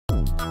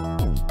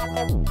The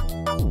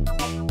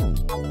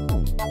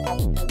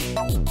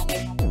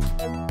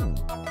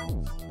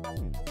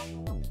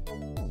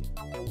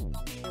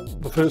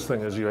first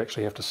thing is you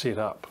actually have to set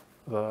up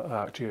the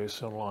Arc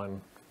GIS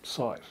online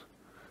site.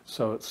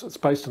 So it's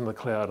based in the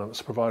cloud and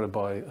it's provided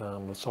by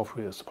the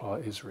software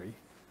supplier Esri.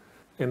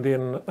 And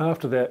then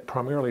after that,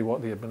 primarily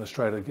what the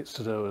administrator gets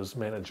to do is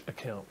manage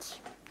accounts.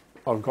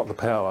 I've got the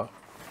power,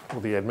 or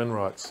the admin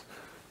rights,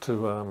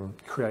 to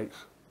create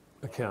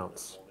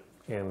accounts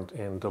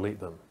and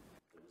delete them.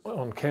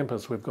 On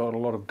campus we've got a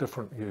lot of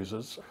different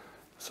users,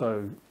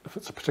 so if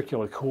it's a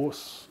particular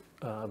course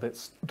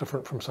that's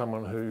different from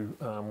someone who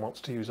wants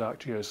to use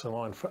Arc GIS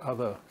Online for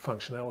other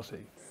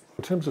functionality.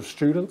 In terms of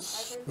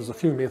students, there's a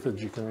few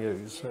methods you can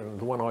use, and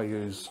the one I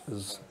use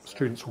is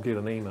students will get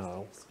an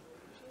email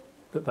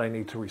that they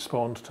need to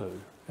respond to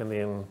and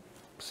then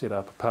set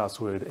up a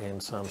password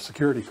and some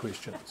security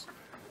questions.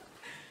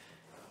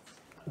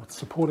 With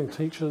supporting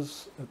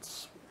teachers,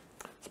 it's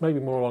maybe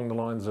more along the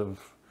lines of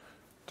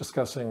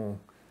discussing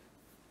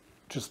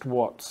just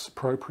what's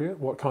appropriate,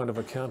 what kind of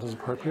account is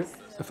appropriate.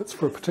 If it's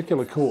for a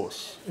particular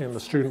course and the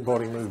student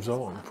body moves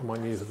on from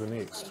one year to the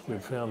next, we've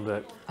found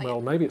that,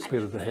 well, maybe it's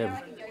better to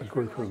have a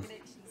group of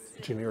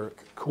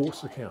generic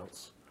course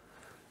accounts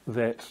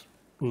that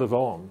live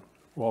on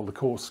while the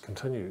course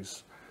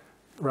continues,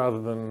 rather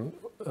than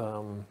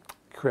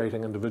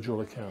creating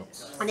individual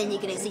accounts. And then you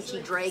can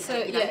essentially drag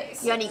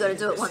it, you only got to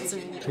do it once.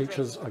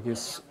 Teachers, I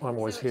guess, I'm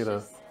always here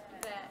to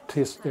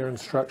test their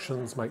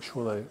instructions, make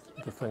sure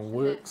the thing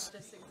works,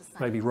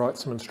 maybe write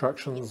some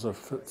instructions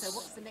if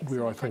it's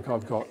where I think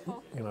I've got,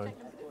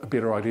 a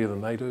better idea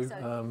than they do,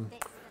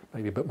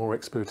 maybe a bit more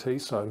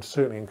expertise. So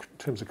certainly in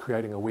terms of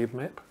creating a web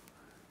map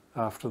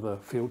after the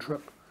field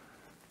trip,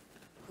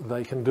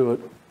 they can do it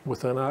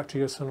within Arc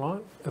GIS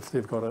Online if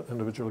they've got an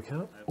individual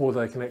account, or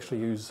they can actually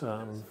use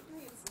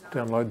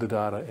download the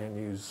data and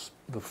use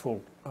the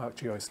full Arc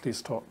GIS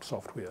desktop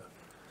software.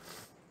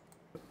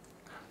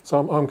 So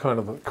I'm kind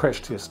of a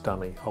crash test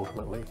dummy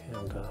ultimately,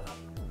 and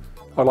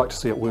I like to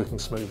see it working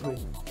smoothly,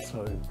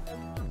 so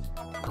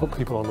put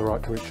people on the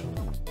right direction.